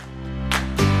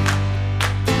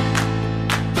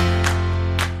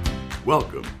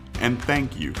Welcome, and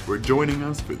thank you for joining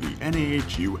us for the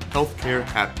NAHU Healthcare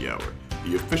Happy Hour,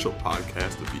 the official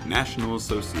podcast of the National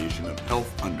Association of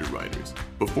Health Underwriters.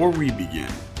 Before we begin,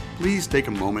 please take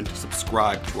a moment to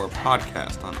subscribe to our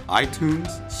podcast on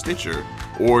iTunes, Stitcher,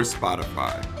 or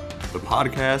Spotify. The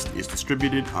podcast is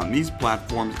distributed on these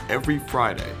platforms every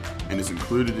Friday and is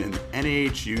included in the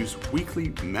NAHU's weekly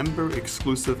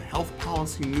member-exclusive health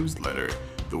policy newsletter,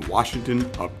 The Washington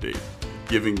Update,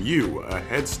 giving you a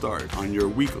head start on your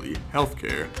weekly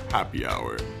healthcare happy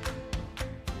hour.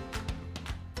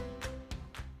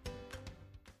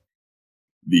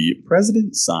 The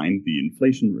President signed the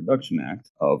Inflation Reduction Act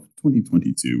of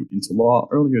 2022 into law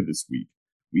earlier this week.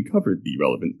 We covered the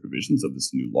relevant provisions of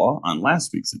this new law on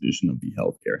last week's edition of the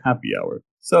Healthcare Happy Hour.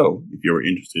 So, if you're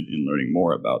interested in learning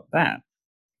more about that,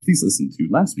 please listen to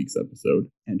last week's episode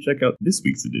and check out this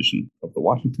week's edition of the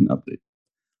Washington Update.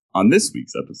 On this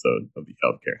week's episode of the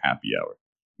Healthcare Happy Hour,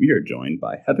 we are joined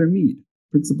by Heather Meade,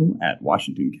 principal at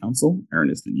Washington Council,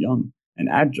 Ernest & Young, and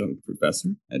adjunct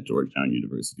professor at Georgetown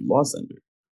University Law Center,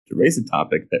 to raise a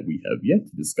topic that we have yet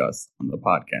to discuss on the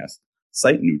podcast,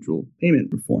 site-neutral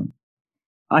payment reform.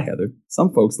 Hi, Heather.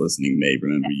 Some folks listening may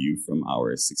remember you from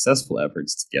our successful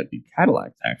efforts to get the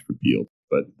Cadillac tax repealed,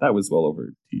 but that was well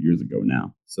over 2 years ago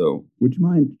now. So would you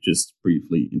mind just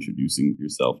briefly introducing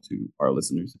yourself to our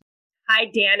listeners? Hi,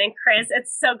 Dan and Chris.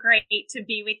 It's so great to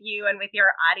be with you and with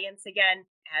your audience again.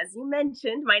 As you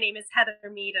mentioned, my name is Heather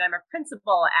Meade, and I'm a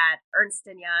principal at Ernest &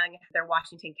 Young, their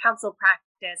Washington Council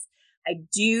practice. I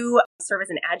do serve as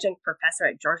an adjunct professor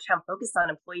at Georgetown focused on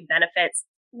employee benefits.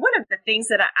 One of the things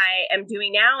that I am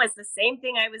doing now is the same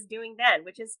thing I was doing then,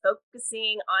 which is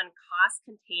focusing on cost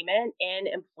containment in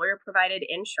employer-provided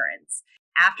insurance.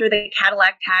 After the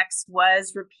Cadillac tax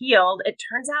was repealed, it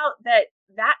turns out that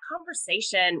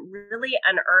conversation really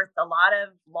unearthed a lot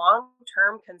of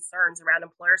long-term concerns around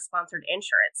employer-sponsored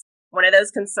insurance. One of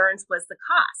those concerns was the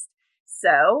cost.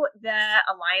 So the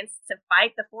Alliance to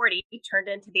Fight the 40 turned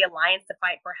into the Alliance to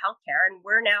Fight for Healthcare, and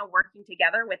we're now working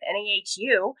together with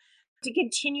NAHU to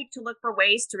continue to look for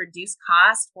ways to reduce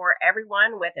costs for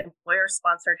everyone with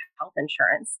employer-sponsored health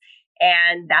insurance.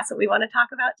 And that's what we want to talk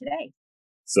about today.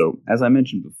 So, as I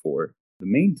mentioned before, the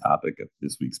main topic of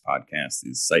this week's podcast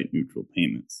is site-neutral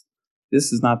payments. This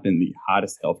has not been the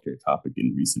hottest healthcare topic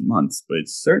in recent months, but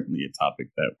it's certainly a topic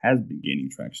that has been gaining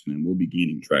traction and will be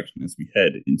gaining traction as we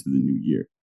head into the new year.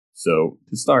 So,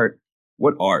 to start,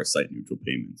 what are site-neutral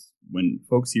payments? When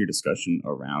folks hear discussion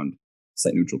around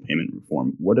site-neutral payment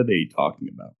reform, what are they talking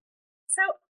about? So,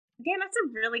 Dan, that's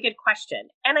a really good question.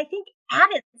 And I think at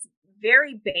its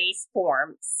very base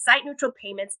form, site-neutral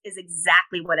payments is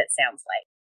exactly what it sounds like.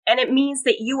 And it means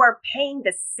that you are paying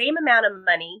the same amount of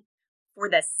money for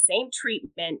the same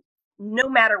treatment, no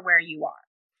matter where you are.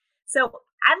 So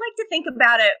I like to think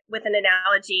about it with an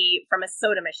analogy from a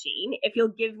soda machine. If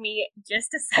you'll give me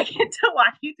just a second to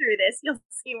walk you through this, you'll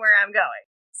see where I'm going.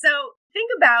 So think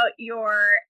about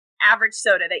your average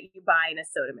soda that you buy in a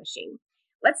soda machine.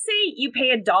 Let's say you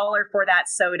pay $1 for that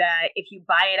soda if you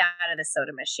buy it out of the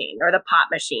soda machine or the pop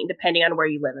machine, depending on where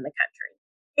you live in the country.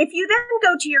 If you then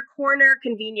go to your corner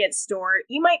convenience store,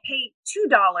 you might pay $2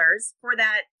 for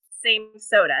that same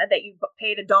soda that you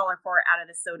paid $1 for out of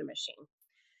the soda machine.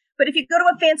 But if you go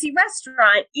to a fancy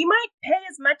restaurant, you might pay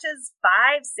as much as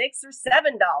 $5, $6, or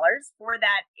 $7 for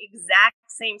that exact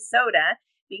same soda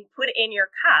being put in your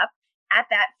cup at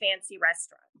that fancy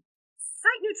restaurant.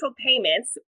 Site-neutral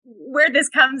payments, where this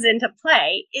comes into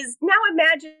play, is now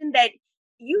imagine that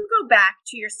you go back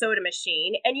to your soda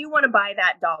machine and you want to buy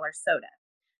that dollar soda.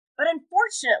 But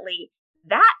unfortunately,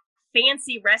 that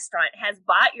fancy restaurant has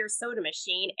bought your soda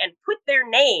machine and put their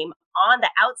name on the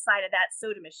outside of that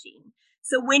soda machine.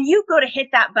 So when you go to hit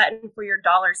that button for your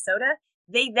dollar soda,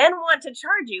 they then want to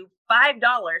charge you $5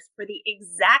 for the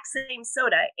exact same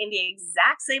soda in the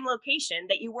exact same location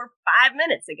that you were 5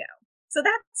 minutes ago. So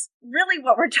that's really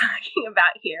what we're talking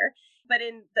about here. But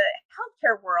in the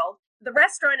healthcare world, the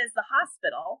restaurant is the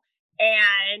hospital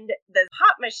and the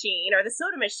pop machine or the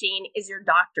soda machine is your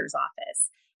doctor's office.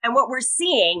 And what we're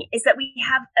seeing is that we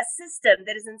have a system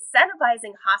that is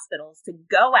incentivizing hospitals to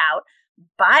go out,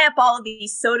 buy up all of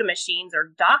these soda machines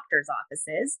or doctor's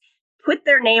offices, put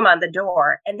their name on the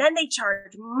door, and then they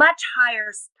charge much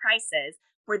higher prices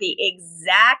for the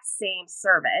exact same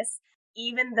service,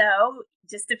 even though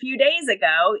just a few days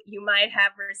ago, you might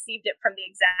have received it from the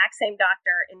exact same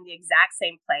doctor in the exact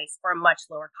same place for a much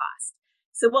lower cost.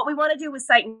 So what we want to do with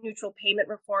site-neutral payment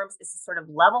reforms is to sort of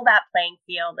level that playing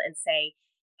field and say,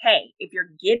 hey, if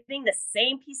you're getting the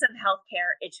same piece of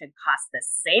healthcare, it should cost the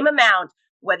same amount,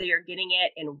 whether you're getting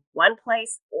it in one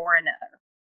place or another.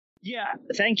 Yeah,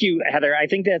 thank you, Heather. I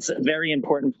think that's a very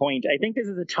important point. I think this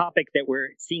is a topic that we're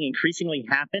seeing increasingly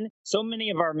happen. So many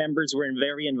of our members were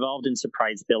very involved in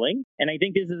surprise billing. And I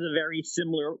think this is a very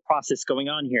similar process going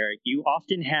on here. You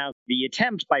often have the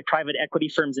attempt by private equity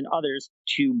firms and others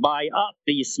to buy up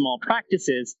these small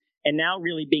practices and now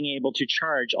really being able to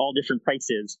charge all different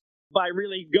prices by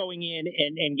really going in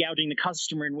and gouging the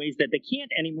customer in ways that they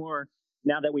can't anymore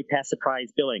now that we pass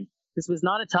surprise billing. This was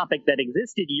not a topic that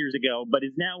existed years ago, but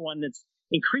is now one that's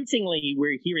increasingly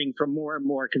we're hearing from more and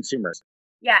more consumers.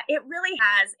 Yeah, it really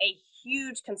has a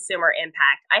huge consumer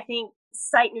impact. I think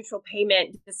site neutral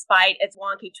payment, despite its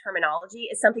wonky terminology,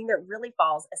 is something that really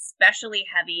falls especially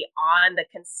heavy on the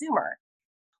consumer.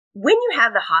 When you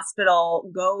have the hospital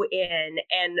go in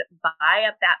and buy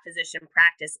up that physician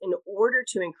practice in order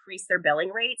to increase their billing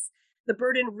rates, the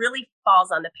burden really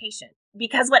falls on the patient.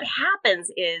 Because what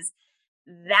happens is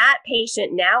that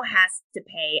patient now has to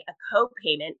pay a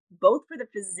co-payment both for the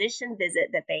physician visit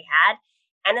that they had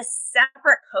and a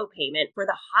separate co-payment for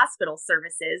the hospital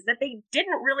services that they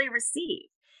didn't really receive.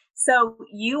 So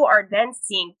you are then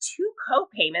seeing two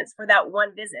co-payments for that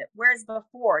one visit, whereas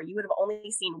before you would have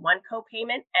only seen one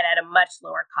co-payment and at a much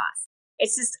lower cost.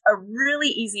 It's just a really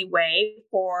easy way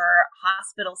for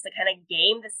hospitals to kind of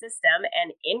game the system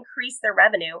and increase their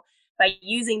revenue by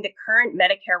using the current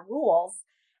Medicare rules.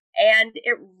 And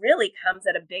it really comes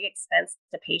at a big expense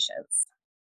to patients.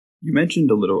 You mentioned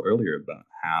a little earlier about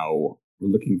how we're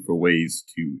looking for ways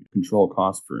to control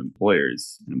costs for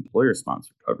employers and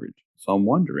employer-sponsored coverage. So I'm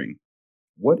wondering,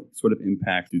 what sort of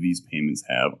impact do these payments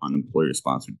have on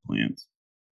employer-sponsored plans?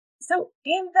 So,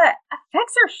 Dan, the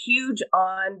effects are huge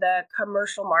on the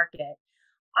commercial market.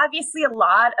 Obviously, a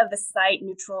lot of the site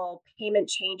neutral payment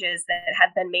changes that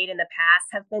have been made in the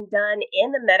past have been done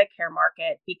in the Medicare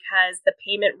market because the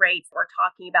payment rates we're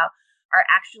talking about are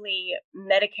actually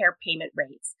Medicare payment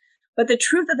rates. But the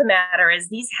truth of the matter is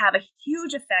these have a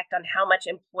huge effect on how much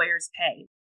employers pay.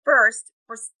 First,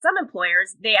 for some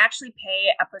employers, they actually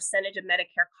pay a percentage of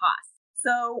Medicare costs.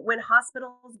 So when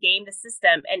hospitals game the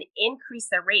system and increase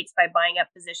their rates by buying up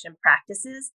physician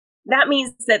practices, that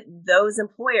means that those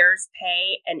employers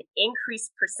pay an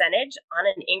increased percentage on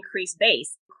an increased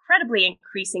base, incredibly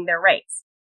increasing their rates.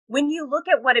 When you look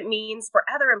at what it means for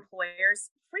other employers,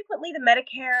 frequently the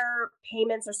Medicare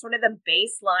payments are sort of the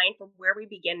baseline for where we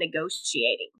begin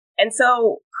negotiating. And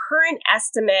so current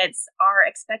estimates are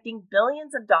expecting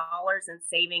billions of dollars in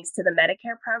savings to the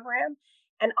Medicare program,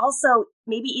 and also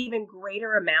maybe even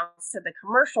greater amounts to the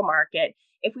commercial market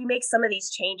if we make some of these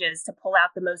changes to pull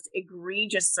out the most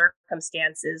egregious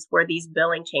circumstances where these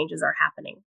billing changes are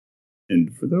happening.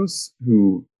 And for those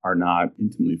who are not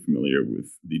intimately familiar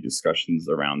with the discussions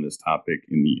around this topic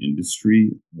in the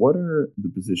industry, what are the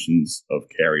positions of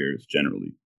carriers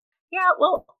generally? Yeah,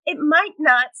 well, it might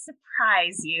not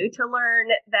surprise you to learn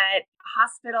that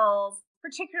hospitals,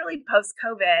 particularly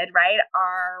post-COVID, right,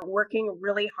 are working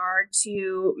really hard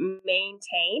to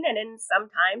maintain and then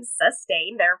sometimes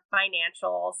sustain their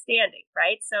financial standing,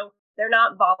 right? So they're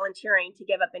not volunteering to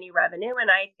give up any revenue, and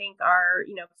I think are,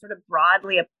 sort of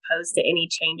broadly opposed to any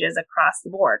changes across the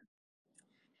board.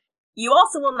 You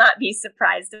also will not be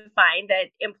surprised to find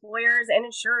that employers and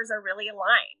insurers are really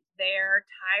aligned. They're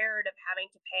tired of having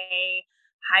to pay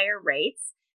higher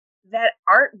rates that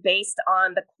aren't based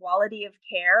on the quality of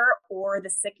care or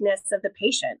the sickness of the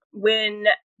patient. When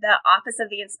the Office of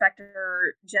the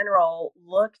Inspector General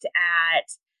looked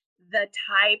at the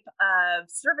type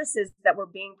of services that were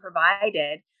being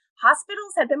provided,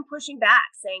 hospitals had been pushing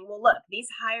back, saying, well, look, these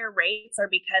higher rates are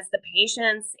because the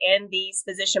patients in these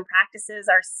physician practices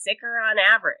are sicker on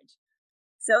average.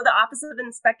 So the Office of the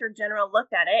Inspector General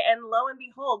looked at it, and lo and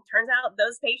behold, turns out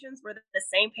those patients were the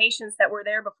same patients that were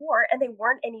there before, and they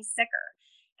weren't any sicker.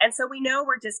 And so we know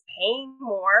we're just paying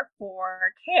more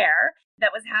for care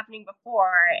that was happening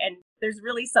before, and there's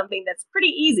really something that's pretty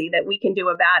easy that we can do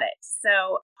about it.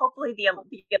 So hopefully the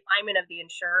alignment of the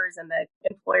insurers and the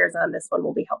employers on this one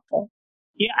will be helpful.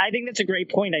 Yeah, I think that's a great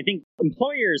point. I think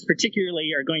employers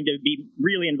particularly are going to be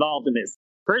really involved in this.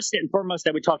 First and foremost,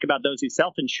 I would talk about those who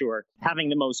self-insure, having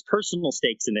the most personal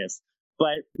stakes in this.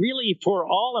 But really, for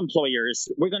all employers,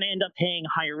 we're going to end up paying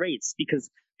higher rates because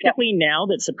particularly now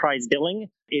that surprise billing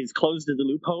is closed to the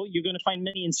loophole, you're going to find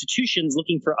many institutions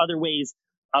looking for other ways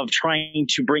of trying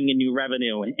to bring in new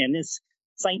revenue. And this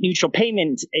site neutral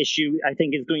payment issue, I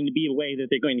think, is going to be a way that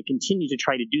they're going to continue to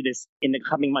try to do this in the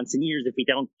coming months and years if we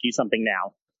don't do something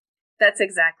now. That's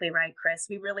exactly right, Chris.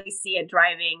 We really see it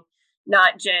driving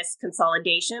not just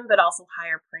consolidation, but also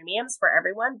higher premiums for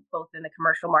everyone, both in the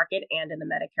commercial market and in the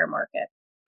Medicare market.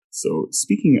 So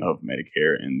speaking of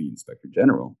Medicare and the Inspector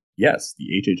General, Yes, the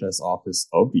HHS Office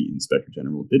of the Inspector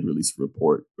General did release a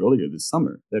report earlier this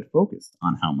summer that focused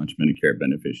on how much Medicare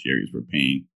beneficiaries were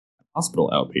paying at hospital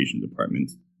outpatient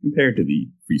departments compared to the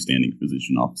freestanding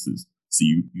physician offices. So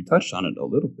you touched on it a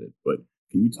little bit, but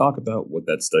can you talk about what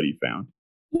that study found?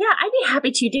 Yeah, I'd be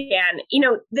happy to, Dan.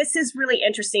 This is really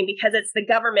interesting because it's the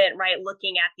government, right,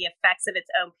 looking at the effects of its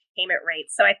own payment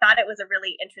rates. So I thought it was a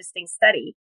really interesting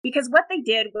study because what they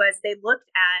did was they looked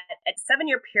at a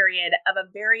 7-year period of a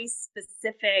very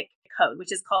specific code,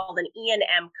 which is called an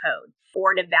E&M code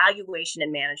or an evaluation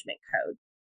and management code.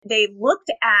 They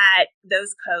looked at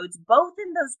those codes, both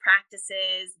in those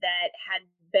practices that had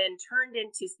been turned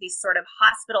into these sort of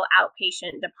hospital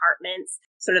outpatient departments,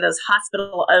 sort of those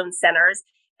hospital owned centers,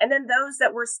 and then those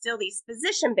that were still these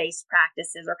physician-based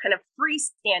practices or kind of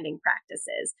freestanding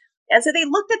practices. And so they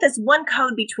looked at this one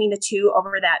code between the two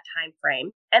over that time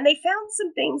frame, and they found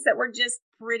some things that were just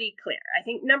pretty clear. I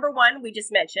think number one, we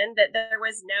just mentioned that there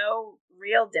was no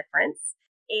real difference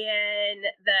in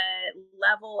the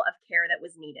level of care that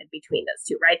was needed between those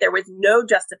two, right? There was no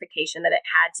justification that it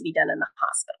had to be done in the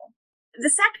hospital. The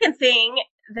second thing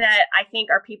that I think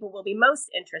our people will be most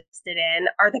interested in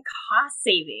are the cost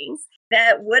savings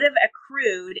that would have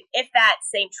accrued if that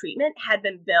same treatment had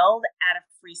been billed at a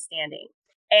freestanding.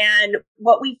 And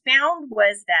what we found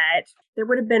was that there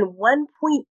would have been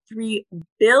 $1.3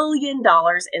 billion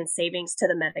in savings to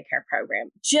the Medicare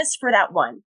program just for that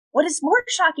one. What is more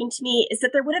shocking to me is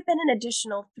that there would have been an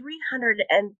additional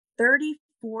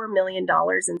 $334 million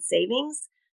in savings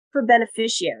for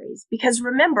beneficiaries. Because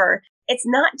remember, it's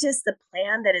not just the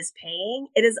plan that is paying,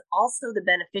 it is also the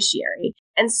beneficiary.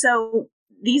 And so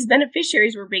these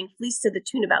beneficiaries were being fleeced to the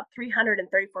tune of about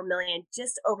 $334 million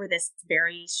just over this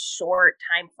very short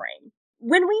time frame.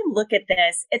 When we look at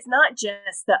this, it's not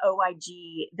just the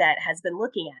OIG that has been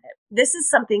looking at it. This is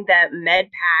something that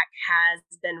MedPAC has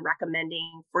been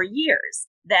recommending for years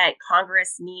that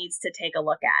Congress needs to take a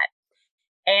look at.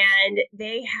 And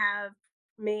they have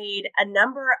made a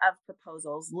number of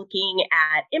proposals looking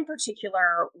at, in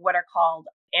particular, what are called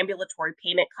ambulatory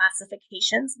payment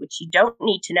classifications, which you don't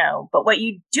need to know. But what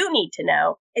you do need to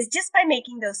know is just by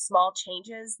making those small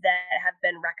changes that have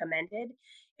been recommended,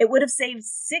 it would have saved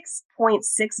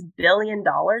 $6.6 billion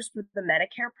for the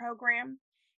Medicare program,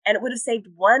 and it would have saved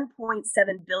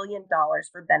 $1.7 billion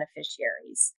for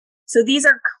beneficiaries. So these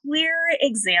are clear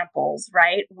examples,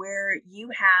 right, where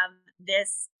you have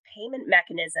this payment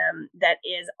mechanism that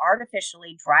is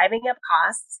artificially driving up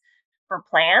costs for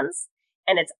plans,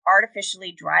 and it's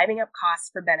artificially driving up costs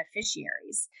for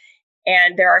beneficiaries.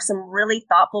 And there are some really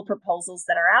thoughtful proposals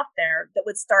that are out there that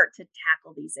would start to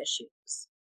tackle these issues.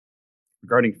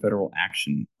 Regarding federal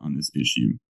action on this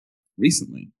issue,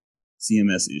 recently,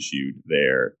 CMS issued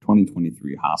their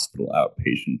 2023 Hospital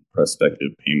Outpatient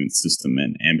Prospective Payment System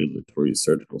and Ambulatory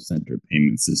Surgical Center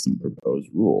Payment System Proposed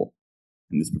Rule.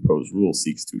 And this proposed rule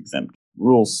seeks to exempt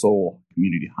rural sole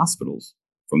community hospitals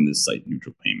from this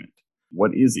site-neutral payment.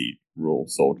 What is a rural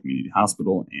sole community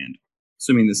hospital? And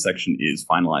assuming this section is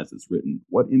finalized as written,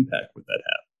 what impact would that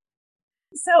have?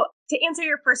 So to answer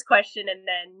your first question and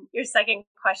then your second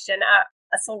question, a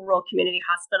sole rural community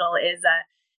hospital is a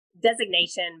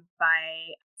designation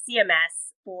by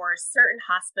CMS for certain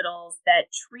hospitals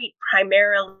that treat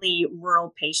primarily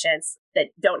rural patients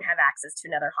that don't have access to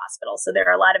another hospital. So there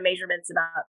are a lot of measurements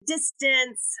about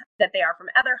distance that they are from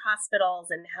other hospitals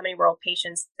and how many rural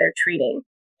patients they're treating.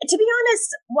 To be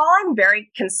honest, while I'm very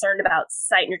concerned about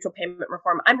site-neutral payment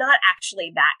reform, I'm not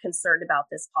actually that concerned about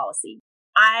this policy.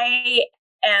 I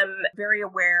am very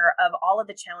aware of all of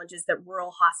the challenges that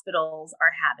rural hospitals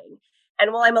are having.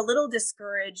 And while I'm a little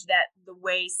discouraged that the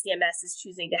way CMS is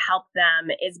choosing to help them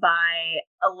is by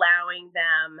allowing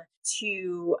them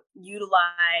to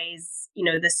utilize,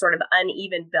 this sort of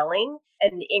uneven billing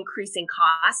and increasing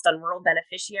cost on rural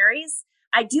beneficiaries,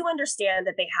 I do understand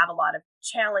that they have a lot of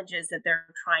challenges that they're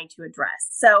trying to address.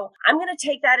 So I'm going to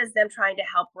take that as them trying to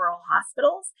help rural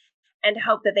hospitals and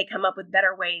hope that they come up with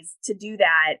better ways to do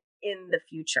that in the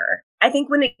future. I think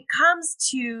when it comes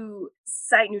to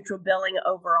site neutral billing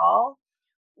overall,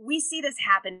 we see this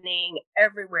happening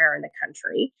everywhere in the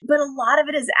country, but a lot of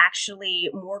it is actually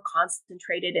more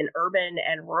concentrated in urban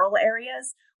and rural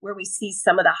areas where we see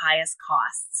some of the highest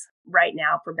costs right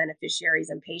now for beneficiaries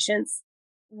and patients.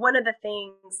 One of the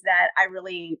things that I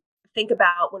really think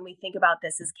about when we think about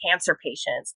this is cancer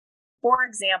patients. For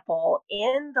example,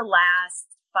 in the last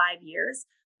 5 years,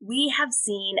 we have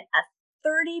seen a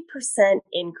 30%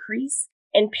 increase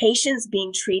in patients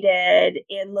being treated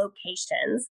in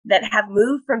locations that have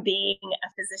moved from being a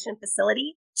physician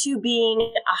facility to being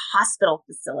a hospital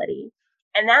facility.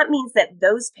 And that means that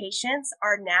those patients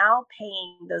are now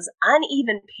paying those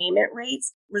uneven payment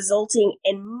rates, resulting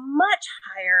in much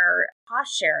higher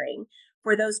cost sharing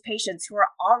for those patients who are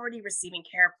already receiving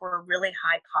care for a really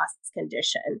high cost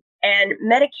condition. And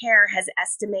Medicare has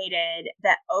estimated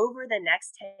that over the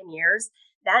next 10 years,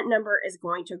 that number is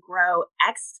going to grow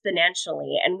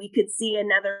exponentially. And we could see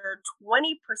another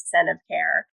 20% of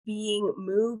care being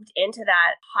moved into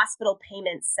that hospital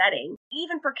payment setting,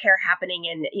 even for care happening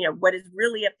in, what is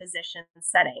really a physician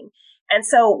setting. And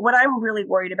so what I'm really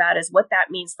worried about is what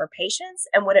that means for patients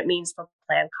and what it means for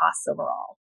plan costs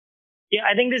overall. Yeah,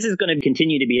 I think this is going to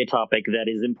continue to be a topic that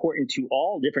is important to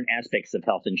all different aspects of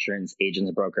health insurance agents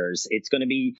and brokers. It's going to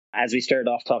be, as we started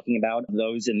off talking about,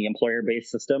 those in the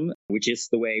employer-based system, which is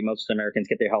the way most Americans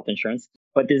get their health insurance.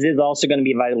 But this is also going to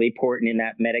be vitally important in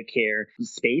that Medicare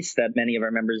space that many of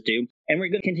our members do. And we're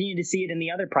going to continue to see it in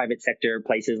the other private sector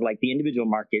places like the individual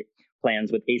market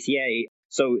plans with ACA.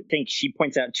 So I think she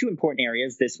points out two important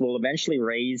areas. This will eventually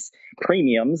raise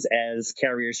premiums as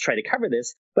carriers try to cover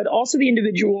this, but also the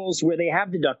individuals where they have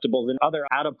deductibles and other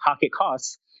out-of-pocket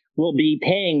costs will be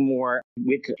paying more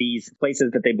with these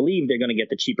places that they believe they're going to get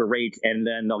the cheaper rate, and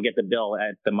then they'll get the bill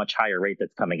at the much higher rate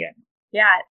that's coming in.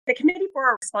 Yeah, the Committee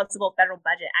for a Responsible Federal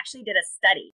Budget actually did a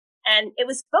study, and it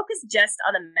was focused just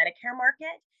on the Medicare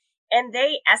market. And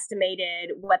they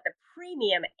estimated what the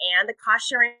premium and the cost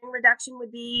sharing reduction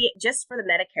would be just for the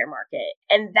Medicare market.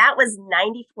 And that was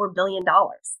 $94 billion.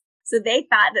 So they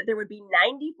thought that there would be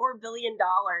 $94 billion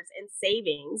in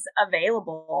savings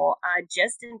available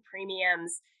just in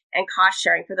premiums and cost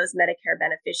sharing for those Medicare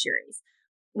beneficiaries.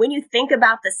 When you think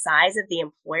about the size of the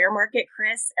employer market,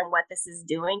 Chris, and what this is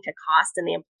doing to cost in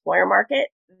the employer market,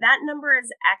 that number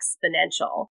is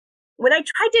exponential. When I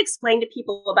tried to explain to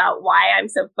people about why I'm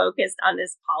so focused on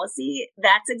this policy,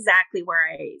 that's exactly where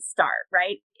I start,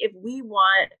 right? If we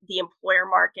want the employer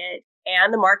market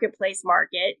and the marketplace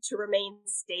market to remain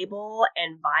stable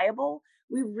and viable,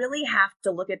 we really have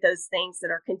to look at those things that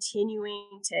are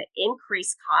continuing to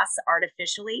increase costs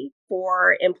artificially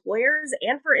for employers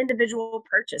and for individual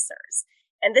purchasers.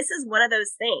 And this is one of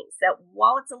those things that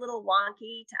while it's a little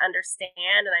wonky to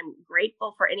understand, and I'm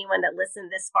grateful for anyone that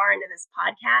listened this far into this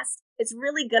podcast, it's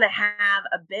really going to have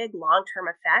a big long-term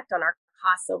effect on our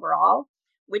costs overall,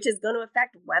 which is going to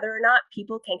affect whether or not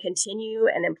people can continue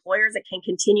and employers that can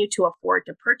continue to afford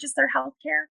to purchase their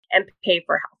healthcare and pay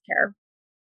for healthcare.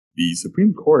 The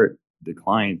Supreme Court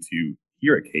declined to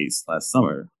hear a case last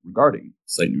summer regarding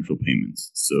site-neutral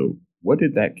payments. So what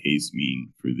did that case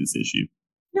mean for this issue?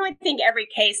 I think every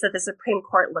case that the Supreme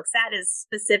Court looks at is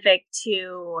specific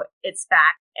to its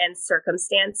facts and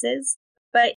circumstances.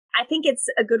 But I think it's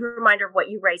a good reminder of what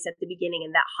you raised at the beginning,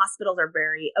 and that hospitals are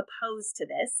very opposed to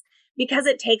this because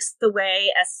it takes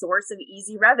away a source of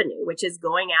easy revenue, which is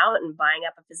going out and buying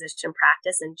up a physician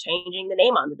practice and changing the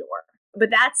name on the door. But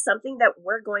that's something that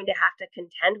we're going to have to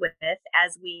contend with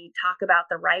as we talk about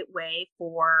the right way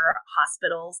for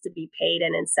hospitals to be paid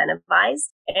and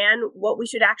incentivized and what we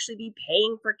should actually be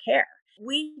paying for care.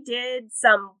 We did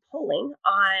some polling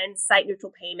on site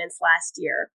neutral payments last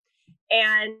year,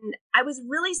 and I was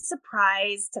really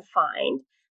surprised to find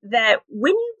that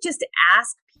when you just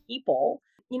ask people,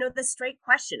 the straight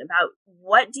question about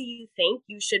what do you think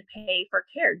you should pay for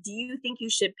care? Do you think you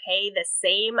should pay the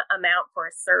same amount for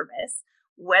a service,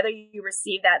 whether you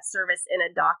receive that service in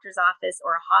a doctor's office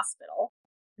or a hospital?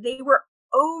 They were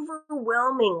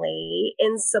overwhelmingly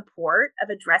in support of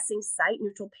addressing site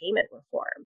neutral payment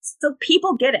reform. So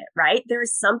people get it, right?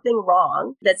 There's something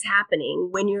wrong that's happening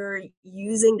when you're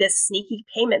using this sneaky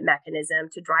payment mechanism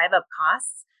to drive up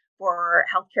costs for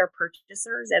healthcare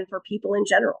purchasers and for people in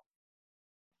general.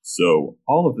 So,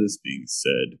 all of this being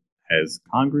said, has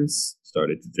Congress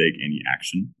started to take any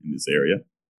action in this area?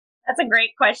 That's a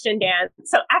great question, Dan.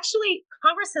 So actually,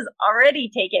 Congress has already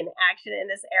taken action in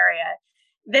this area.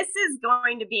 This is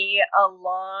going to be a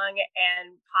long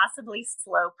and possibly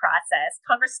slow process.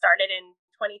 Congress started in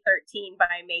 2013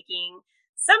 by making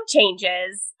some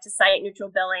changes to site neutral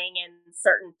billing in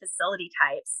certain facility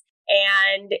types.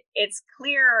 And it's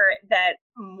clear that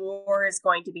more is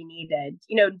going to be needed.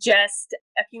 Just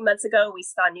a few months ago, we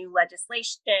saw new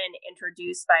legislation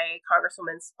introduced by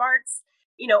Congresswoman Spartz.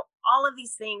 All of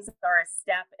these things are a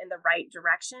step in the right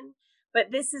direction.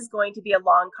 But this is going to be a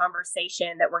long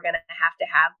conversation that we're going to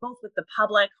have both with the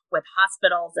public, with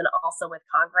hospitals, and also with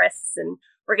Congress. And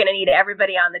we're going to need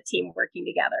everybody on the team working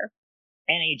together.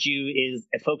 NHU is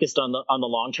focused on the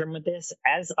long term with this.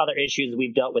 As other issues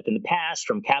we've dealt with in the past,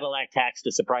 from Cadillac tax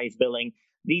to surprise billing,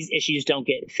 these issues don't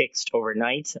get fixed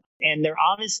overnight. And there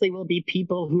obviously will be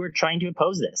people who are trying to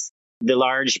oppose this. The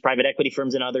large private equity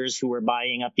firms and others who are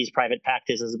buying up these private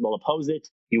practices will oppose it.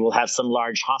 You will have some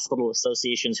large hospital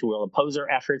associations who will oppose our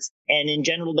efforts. And in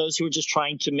general, those who are just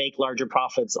trying to make larger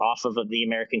profits off of the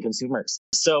American consumers.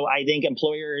 So I think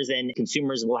employers and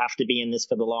consumers will have to be in this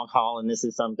for the long haul. And this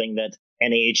is something that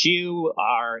NAHU,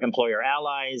 our employer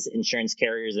allies, insurance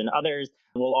carriers, and others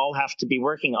will all have to be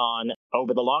working on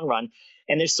over the long run.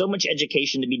 And there's so much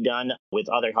education to be done with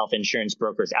other health insurance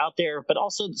brokers out there, but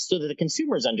also so that the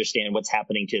consumers understand what's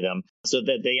happening to them, so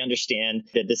that they understand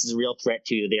that this is a real threat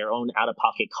to their own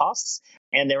out-of-pocket costs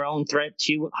and their own threat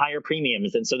to higher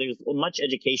premiums. And so there's much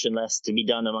education left to be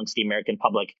done amongst the American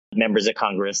public, members of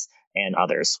Congress, and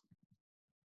others.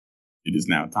 It is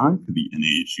now time for the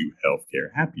NAHU Healthcare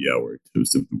Happy Hour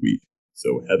Toast of the Week.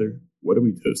 So, Heather, what are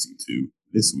we toasting to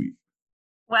this week?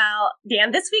 Well,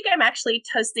 Dan, this week I'm actually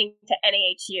toasting to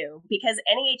NAHU because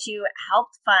NAHU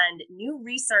helped fund new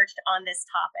research on this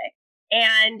topic.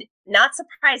 And not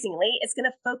surprisingly, it's going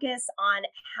to focus on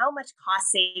how much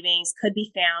cost savings could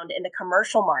be found in the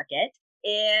commercial market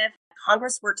if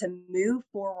Congress were to move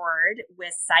forward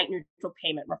with site-neutral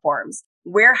payment reforms.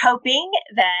 We're hoping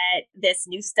that this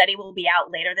new study will be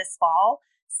out later this fall.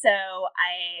 So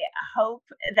I hope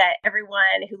that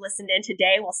everyone who listened in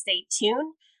today will stay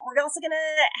tuned. We're also going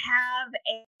to have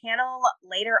a panel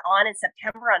later on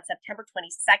September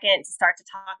 22nd, to start to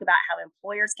talk about how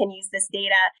employers can use this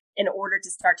data in order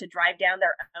to start to drive down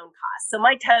their own costs. So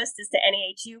my toast is to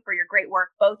NAHU for your great work,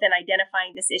 both in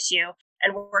identifying this issue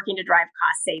and working to drive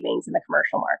cost savings in the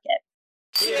commercial market.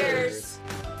 Cheers!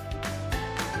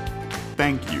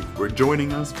 Thank you for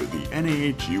joining us for the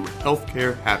NAHU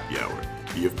Healthcare Happy Hour,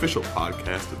 the official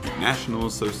podcast of the National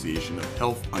Association of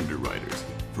Health Underwriters.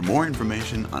 For more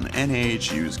information on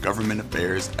NAHU's government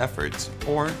affairs efforts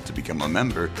or to become a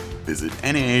member, visit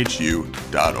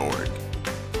nahu.org.